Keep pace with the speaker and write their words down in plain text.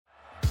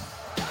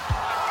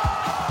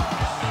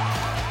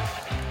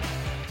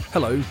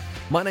Hello,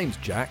 my name's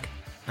Jack.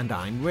 And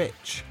I'm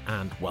Rich,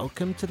 and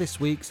welcome to this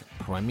week's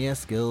Premier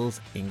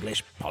Skills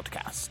English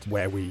podcast,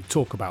 where we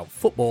talk about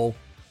football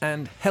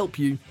and help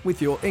you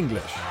with your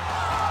English.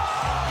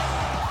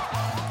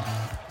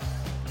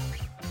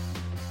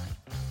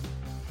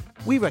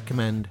 We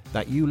recommend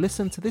that you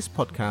listen to this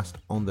podcast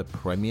on the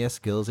Premier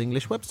Skills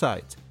English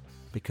website,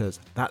 because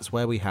that's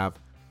where we have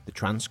the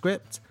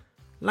transcript,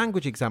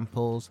 language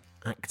examples,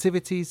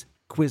 activities,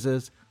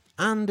 quizzes,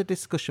 and a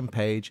discussion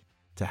page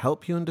to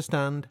help you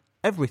understand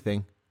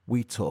everything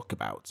we talk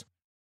about.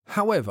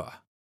 However,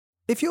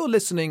 if you're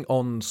listening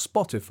on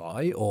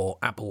Spotify or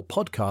Apple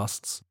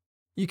Podcasts,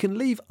 you can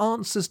leave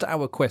answers to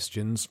our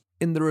questions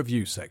in the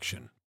review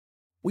section.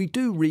 We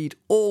do read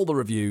all the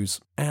reviews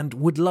and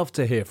would love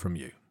to hear from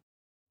you.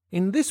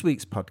 In this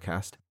week's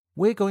podcast,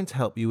 we're going to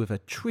help you with a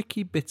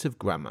tricky bit of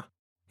grammar.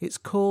 It's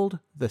called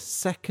the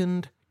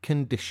second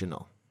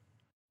conditional.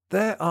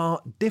 There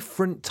are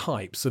different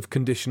types of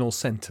conditional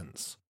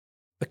sentence.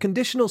 A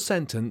conditional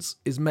sentence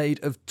is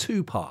made of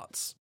two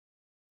parts.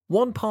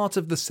 One part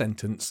of the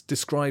sentence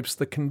describes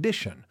the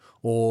condition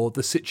or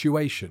the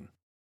situation.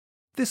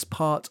 This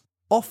part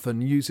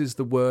often uses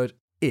the word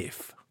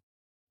if.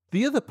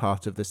 The other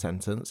part of the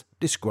sentence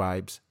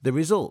describes the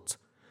result.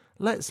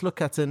 Let's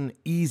look at an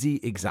easy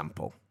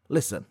example.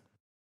 Listen.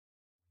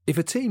 If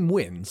a team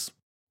wins,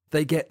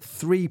 they get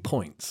 3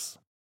 points.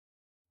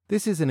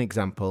 This is an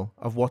example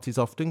of what is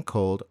often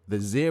called the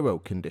zero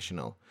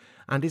conditional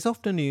and is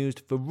often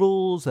used for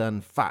rules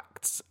and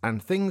facts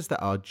and things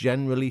that are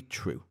generally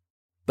true.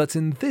 But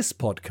in this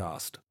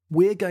podcast,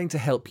 we're going to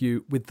help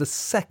you with the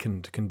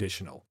second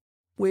conditional,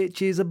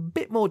 which is a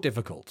bit more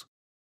difficult.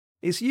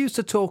 It's used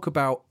to talk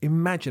about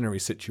imaginary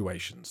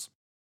situations.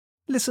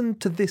 Listen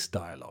to this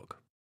dialogue.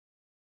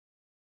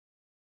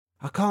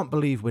 I can't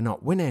believe we're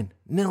not winning.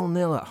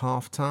 0-0 at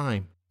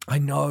half-time. I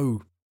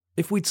know.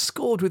 If we'd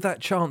scored with that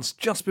chance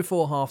just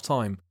before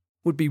half-time,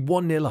 we'd be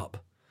 1-0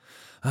 up.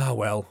 Ah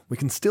well, we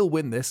can still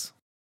win this.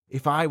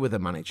 If I were the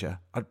manager,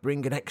 I'd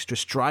bring an extra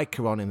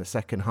striker on in the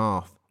second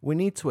half. We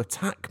need to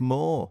attack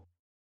more.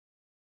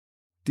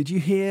 Did you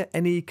hear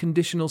any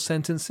conditional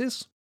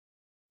sentences?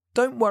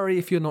 Don't worry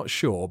if you're not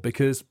sure,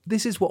 because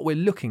this is what we're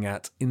looking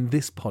at in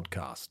this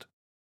podcast.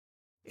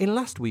 In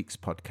last week's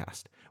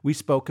podcast, we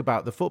spoke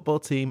about the football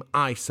team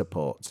I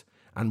support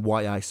and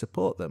why I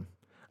support them.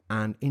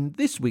 And in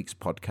this week's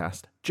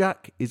podcast,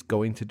 Jack is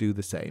going to do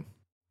the same.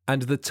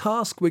 And the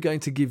task we're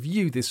going to give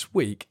you this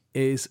week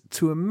is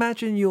to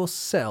imagine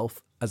yourself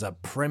as a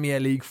Premier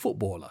League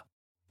footballer.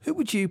 Who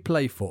would you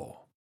play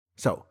for?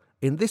 So,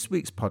 in this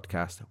week's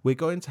podcast, we're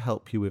going to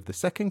help you with the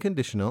second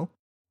conditional.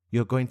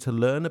 You're going to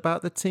learn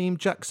about the team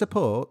Jack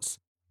supports,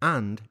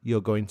 and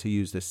you're going to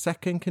use the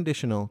second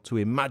conditional to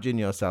imagine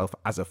yourself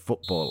as a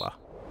footballer.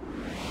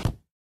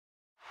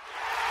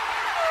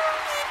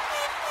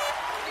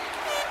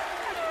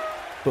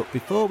 But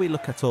before we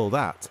look at all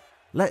that,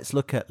 let's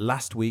look at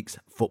last week's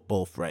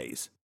football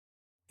phrase.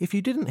 If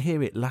you didn't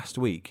hear it last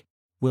week,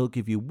 we'll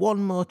give you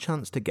one more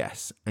chance to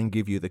guess and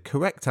give you the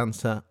correct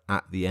answer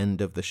at the end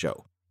of the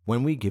show,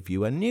 when we give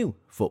you a new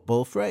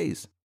football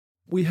phrase.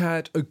 We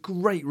had a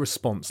great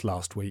response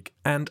last week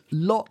and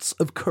lots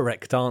of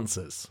correct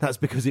answers. That's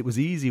because it was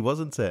easy,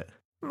 wasn't it?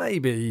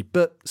 Maybe,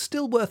 but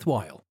still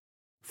worthwhile.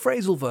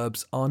 Phrasal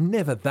verbs are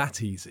never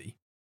that easy.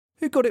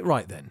 Who got it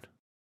right then?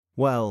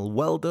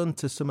 Well done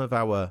to some of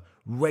our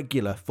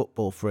regular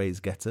football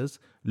phrase getters,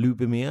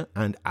 Lubomir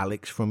and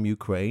Alex from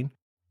Ukraine,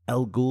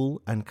 El Ghul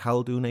and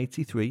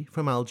Khaldun83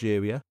 from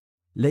Algeria,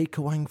 Lei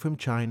Kawang from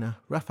China,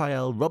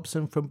 Rafael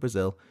Robson from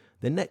Brazil,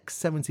 the next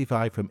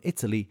 75 from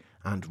Italy,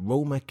 and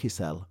Roma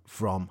Kisel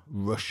from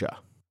Russia.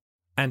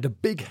 And a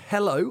big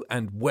hello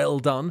and well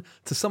done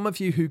to some of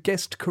you who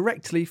guessed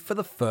correctly for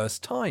the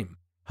first time.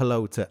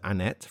 Hello to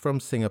Annette from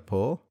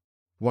Singapore,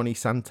 Wani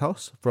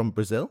Santos from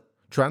Brazil,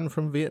 Tran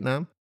from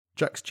Vietnam,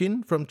 Jax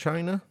Jin from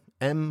China,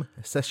 M.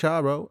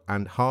 Sesharo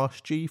and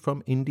Harsh G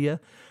from India,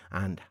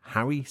 and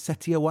Harry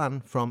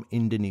Setiawan from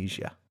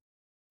Indonesia.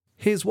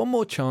 Here's one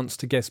more chance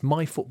to guess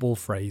my football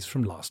phrase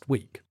from last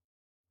week.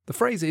 The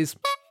phrase is,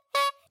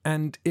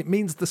 and it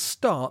means the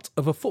start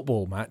of a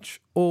football match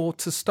or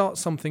to start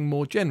something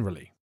more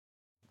generally.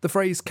 The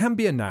phrase can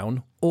be a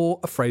noun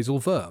or a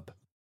phrasal verb.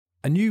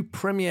 A new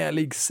Premier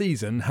League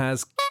season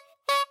has...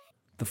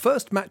 The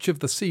first match of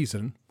the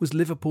season was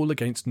Liverpool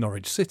against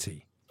Norwich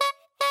City.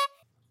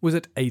 Was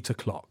at 8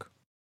 o'clock.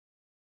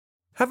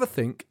 Have a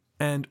think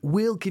and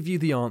we'll give you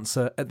the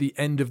answer at the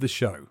end of the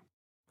show.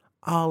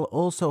 I'll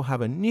also have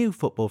a new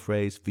football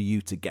phrase for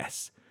you to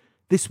guess.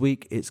 This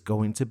week it's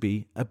going to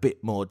be a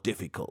bit more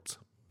difficult.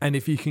 And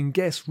if you can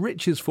guess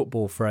Rich's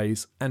football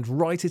phrase and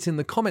write it in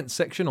the comments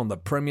section on the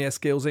Premier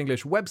Skills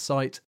English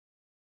website,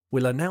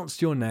 we'll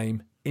announce your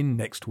name in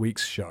next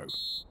week's show.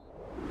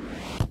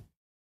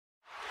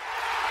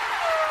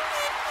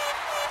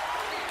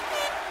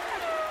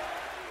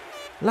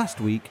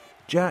 Last week,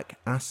 Jack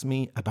asked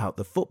me about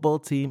the football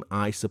team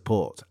I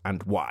support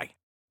and why.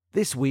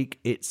 This week,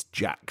 it's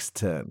Jack's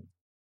turn.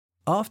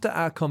 After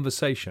our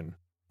conversation,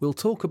 we'll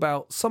talk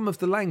about some of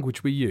the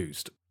language we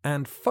used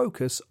and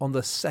focus on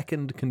the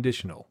second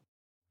conditional.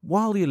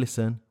 While you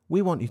listen,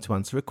 we want you to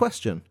answer a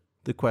question.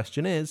 The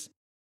question is,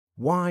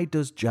 why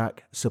does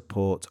Jack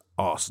support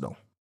Arsenal?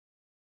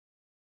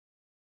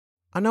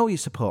 I know you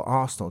support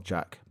Arsenal,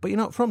 Jack, but you're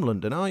not from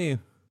London, are you?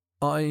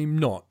 I'm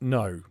not,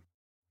 no.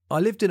 I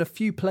lived in a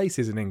few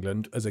places in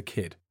England as a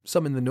kid,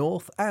 some in the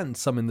north and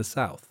some in the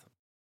south.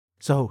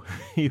 So,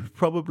 you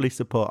probably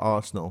support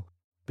Arsenal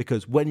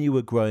because when you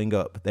were growing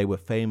up, they were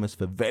famous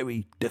for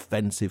very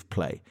defensive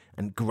play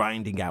and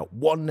grinding out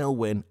 1-0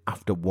 win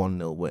after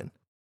 1-0 win.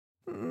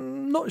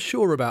 Not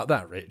sure about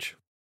that, Rich.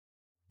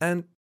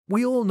 And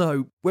we all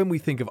know when we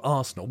think of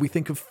Arsenal, we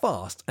think of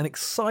fast and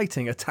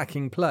exciting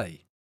attacking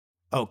play.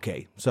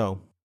 Okay,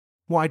 so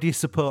why do you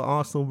support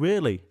Arsenal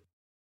really?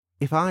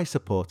 If I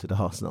supported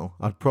Arsenal,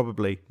 I'd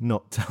probably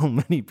not tell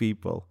many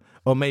people.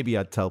 Or maybe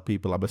I'd tell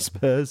people I'm a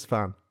Spurs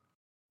fan.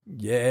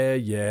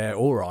 Yeah,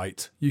 all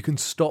right. You can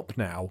stop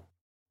now.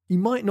 You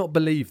might not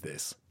believe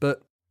this,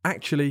 but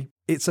actually,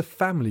 it's a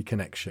family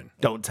connection.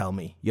 Don't tell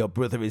me your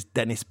brother is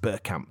Dennis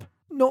Bergkamp.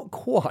 Not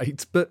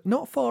quite, but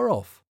not far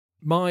off.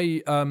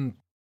 My,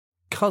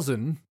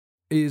 cousin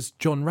is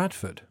John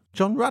Radford.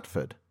 John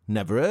Radford?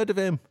 Never heard of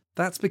him.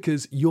 That's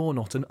because you're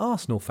not an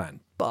Arsenal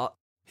fan, but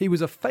he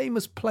was a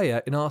famous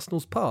player in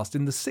Arsenal's past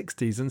in the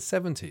 60s and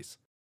 70s.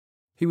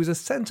 He was a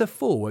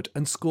centre-forward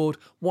and scored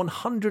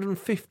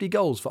 150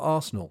 goals for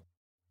Arsenal.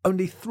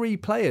 Only 3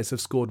 players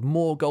have scored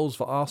more goals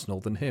for Arsenal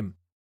than him.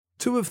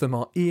 2 of them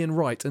are Ian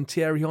Wright and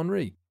Thierry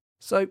Henry.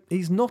 So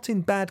he's not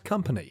in bad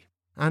company.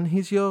 And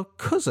he's your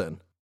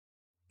cousin?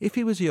 If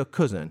he was your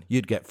cousin,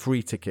 you'd get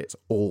free tickets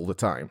all the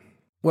time.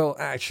 Well,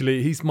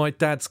 actually, he's my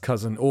dad's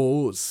cousin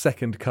or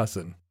second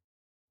cousin.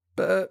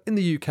 But in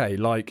the UK,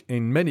 like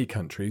in many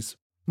countries,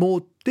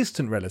 more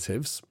distant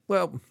relatives,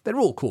 well, they're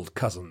all called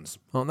cousins,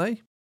 aren't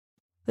they?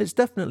 It's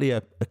definitely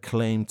a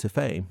claim to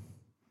fame.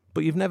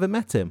 But you've never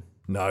met him?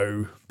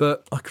 No,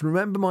 but I can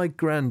remember my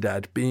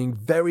granddad being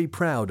very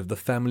proud of the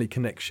family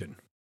connection.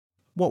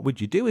 What would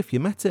you do if you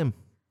met him?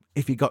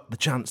 If you got the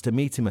chance to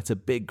meet him at a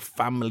big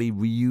family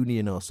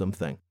reunion or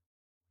something?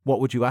 What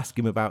would you ask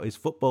him about his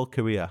football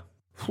career?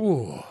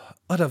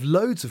 I'd have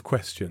loads of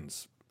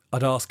questions.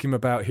 I'd ask him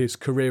about his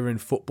career in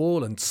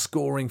football and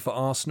scoring for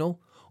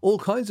Arsenal, all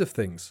kinds of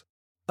things.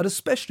 I'd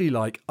especially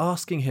like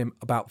asking him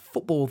about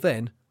football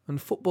then and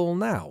football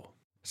now.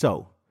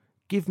 So,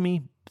 give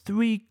me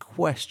 3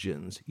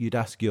 questions you'd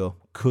ask your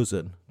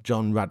cousin,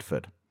 John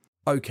Radford.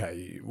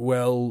 OK,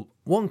 well,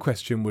 one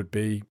question would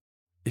be,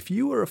 if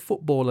you were a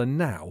footballer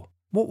now,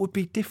 what would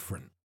be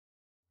different?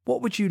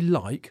 What would you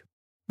like?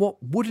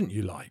 What wouldn't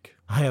you like?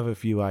 I have a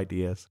few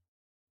ideas.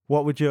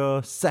 What would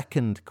your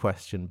second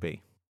question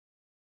be?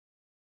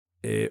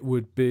 It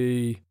would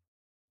be,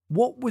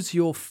 what was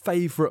your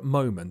favourite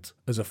moment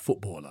as a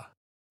footballer?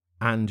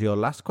 And your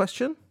last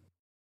question?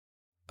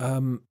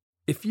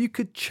 If you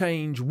could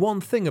change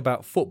one thing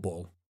about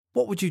football,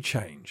 what would you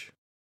change?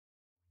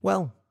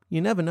 Well,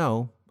 you never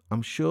know.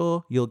 I'm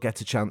sure you'll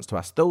get a chance to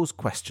ask those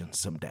questions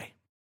someday.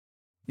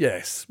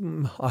 Yes,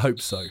 I hope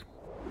so.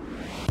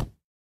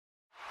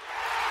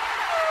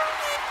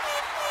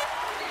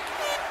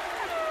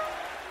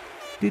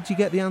 Did you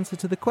get the answer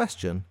to the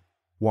question?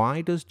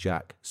 Why does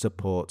Jack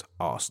support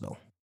Arsenal?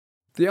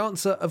 The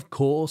answer, of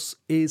course,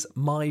 is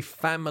my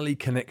family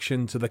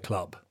connection to the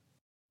club.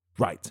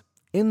 Right.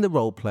 In the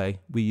roleplay,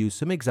 we use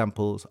some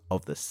examples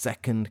of the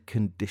second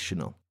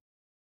conditional.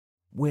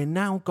 We're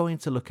now going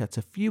to look at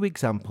a few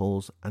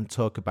examples and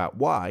talk about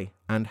why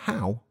and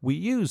how we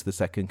use the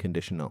second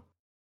conditional.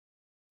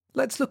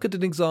 Let's look at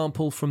an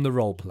example from the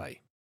roleplay.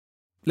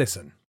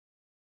 Listen.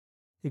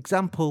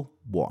 Example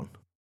 1.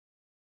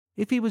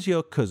 If he was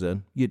your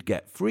cousin, you'd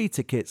get free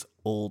tickets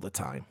all the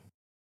time.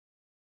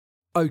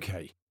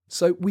 OK,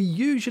 so we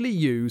usually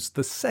use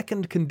the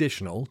second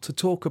conditional to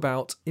talk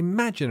about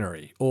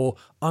imaginary or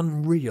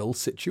unreal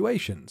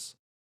situations.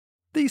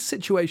 These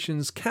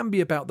situations can be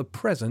about the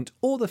present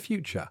or the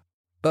future,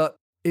 but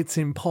it's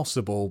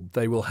impossible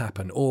they will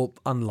happen or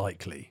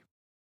unlikely.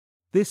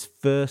 This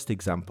first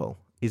example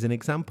is an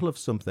example of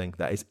something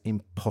that is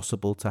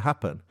impossible to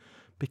happen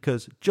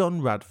because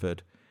John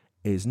Radford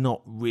is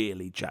not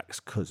really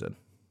Jack's cousin.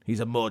 He's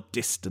a more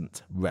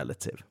distant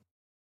relative.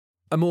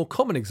 A more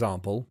common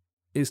example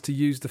is to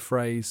use the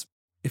phrase,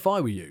 if I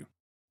were you.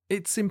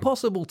 It's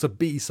impossible to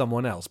be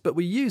someone else, but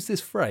we use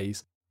this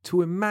phrase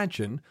to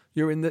imagine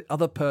you're in the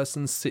other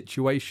person's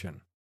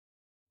situation.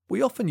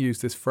 We often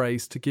use this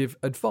phrase to give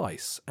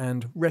advice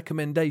and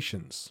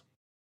recommendations.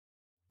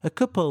 A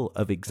couple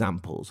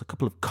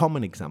of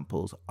common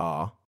examples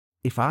are,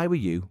 if I were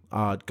you,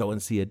 I'd go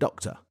and see a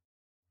doctor.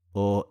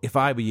 Or if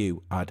I were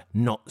you, I'd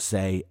not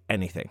say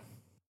anything.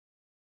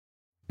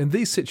 In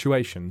these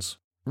situations,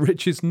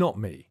 Rich is not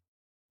me.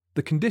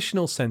 The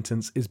conditional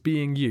sentence is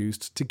being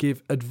used to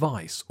give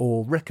advice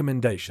or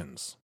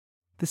recommendations.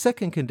 The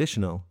second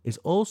conditional is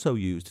also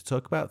used to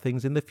talk about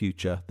things in the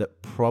future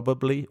that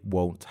probably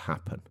won't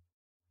happen.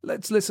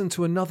 Let's listen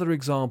to another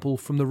example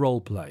from the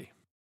roleplay.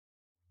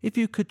 If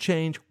you could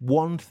change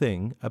one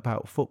thing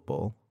about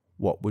football,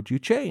 what would you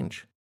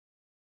change?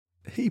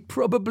 he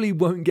probably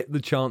won't get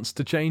the chance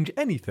to change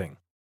anything.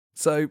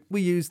 So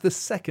we use the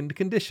second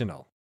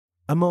conditional.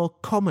 A more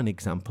common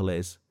example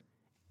is,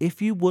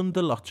 if you won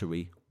the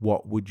lottery,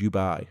 what would you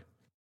buy?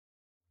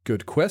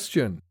 Good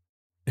question.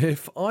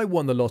 If I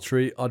won the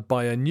lottery, I'd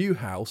buy a new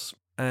house,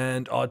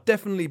 and I'd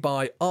definitely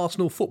buy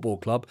Arsenal Football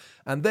Club,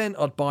 and then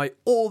I'd buy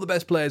all the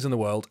best players in the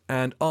world,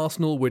 and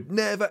Arsenal would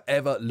never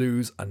ever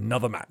lose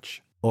another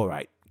match. All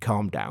right,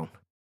 calm down.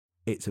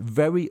 It's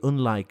very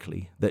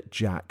unlikely that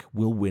Jack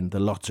will win the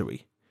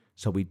lottery,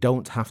 so we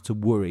don't have to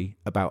worry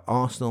about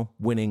Arsenal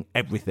winning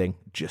everything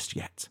just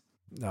yet.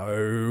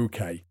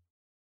 Okay.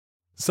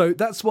 So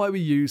that's why we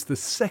use the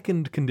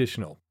second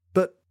conditional.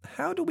 But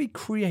how do we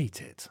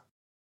create it?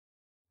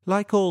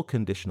 Like all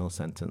conditional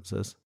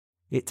sentences,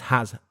 it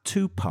has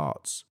two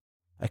parts: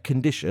 a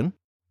condition,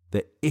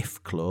 the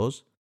if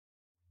clause,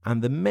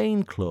 and the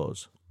main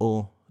clause,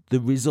 or the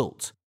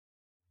result,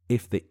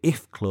 if the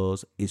if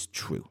clause is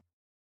true.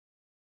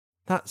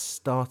 That's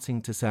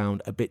starting to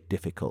sound a bit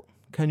difficult.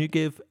 Can you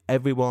give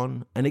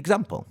everyone an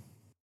example?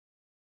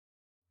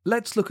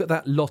 Let's look at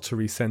that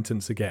lottery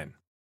sentence again.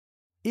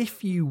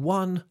 If you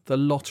won the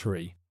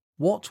lottery,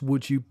 what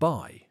would you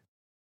buy?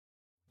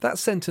 That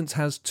sentence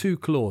has two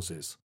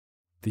clauses.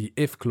 The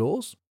if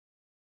clause,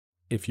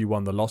 if you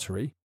won the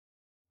lottery,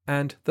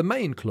 and the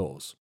main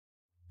clause,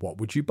 what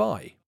would you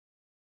buy?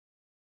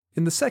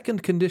 In the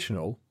second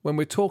conditional, when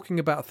we're talking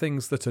about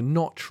things that are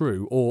not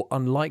true or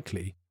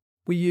unlikely,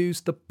 we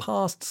use the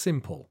past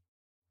simple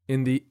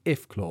in the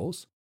if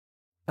clause,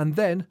 and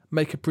then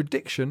make a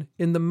prediction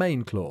in the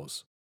main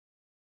clause.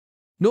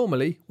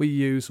 Normally, we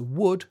use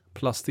would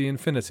plus the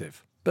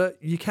infinitive, but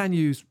you can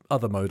use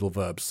other modal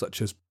verbs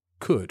such as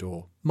could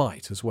or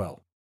might as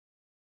well.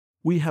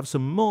 We have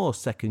some more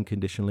second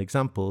conditional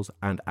examples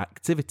and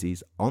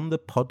activities on the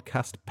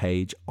podcast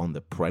page on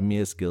the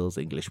Premier Skills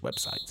English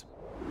website.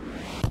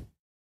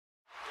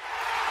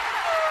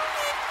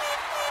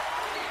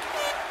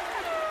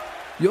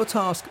 Your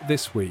task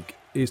this week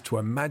is to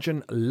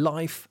imagine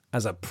life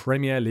as a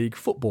Premier League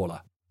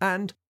footballer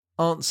and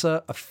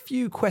answer a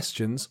few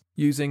questions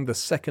using the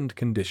second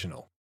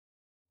conditional.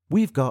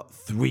 We've got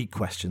 3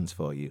 questions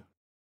for you.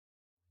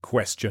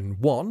 Question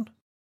 1.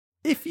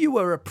 If you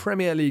were a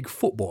Premier League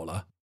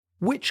footballer,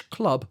 which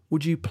club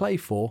would you play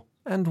for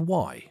and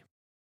why?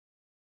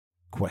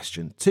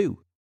 Question 2.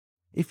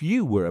 If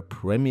you were a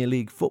Premier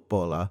League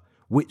footballer,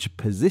 which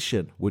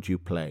position would you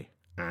play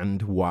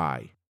and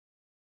why?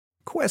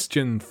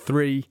 Question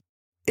 3.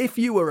 If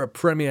you were a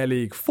Premier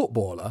League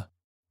footballer,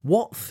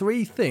 what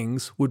 3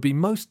 things would be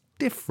most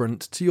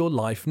different to your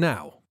life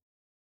now?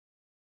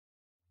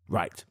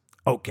 Right,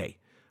 okay.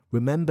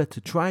 Remember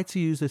to try to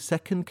use the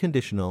second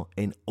conditional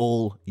in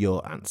all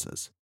your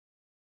answers.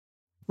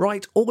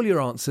 Write all your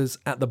answers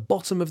at the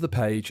bottom of the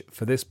page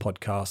for this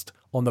podcast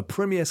on the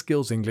Premier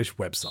Skills English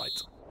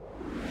website.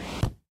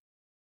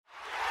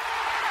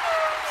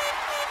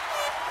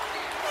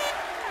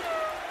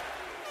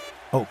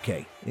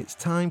 Okay, it's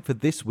time for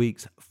this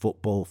week's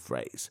football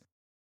phrase.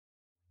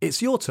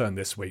 It's your turn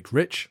this week,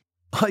 Rich.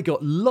 I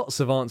got lots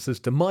of answers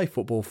to my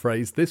football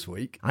phrase this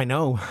week. I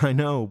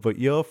know, but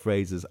your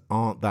phrases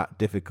aren't that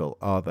difficult,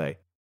 are they?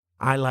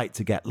 I like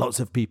to get lots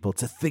of people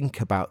to think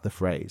about the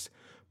phrase,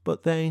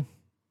 but they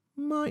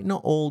might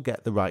not all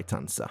get the right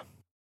answer.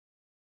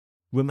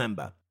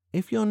 Remember,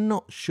 if you're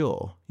not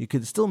sure, you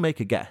can still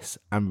make a guess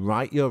and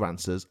write your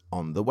answers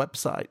on the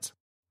website.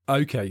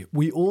 Okay,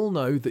 we all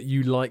know that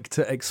you like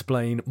to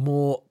explain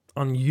more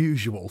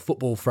unusual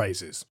football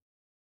phrases.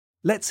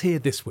 Let's hear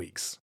this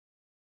week's.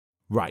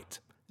 Right,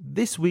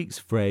 this week's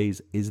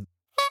phrase is...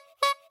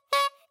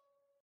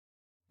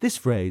 This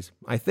phrase,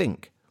 I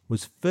think,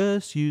 was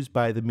first used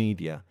by the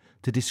media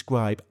to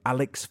describe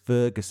Alex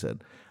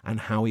Ferguson and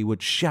how he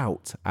would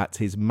shout at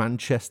his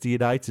Manchester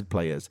United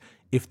players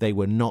if they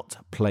were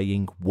not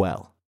playing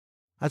well.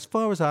 As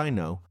far as I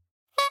know,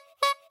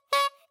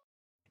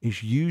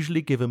 is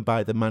usually given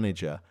by the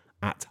manager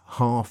at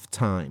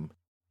half-time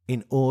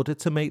in order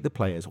to make the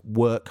players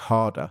work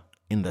harder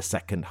in the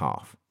second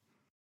half.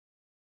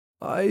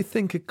 I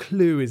think a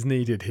clue is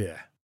needed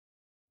here.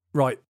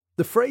 Right,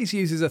 the phrase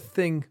uses a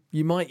thing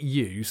you might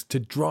use to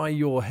dry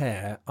your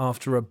hair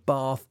after a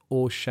bath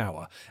or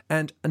shower,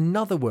 and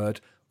another word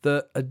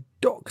that a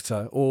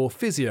doctor or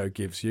physio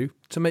gives you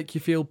to make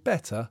you feel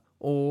better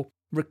or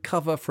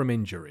recover from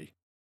injury.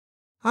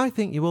 I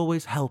think you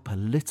always help a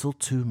little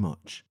too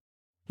much.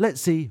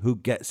 Let's see who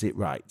gets it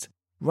right.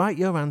 Write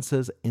your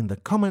answers in the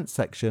comments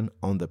section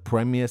on the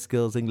Premier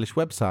Skills English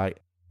website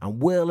and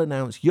we'll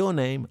announce your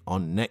name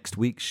on next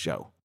week's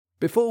show.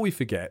 Before we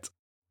forget,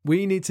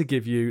 we need to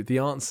give you the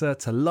answer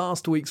to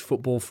last week's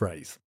football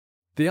phrase.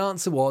 The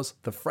answer was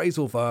the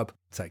phrasal verb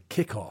to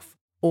kick off,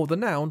 or the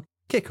noun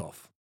kick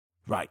off.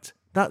 Right,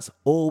 that's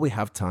all we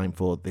have time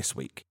for this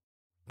week.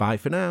 Bye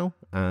for now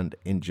and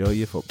enjoy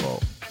your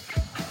football.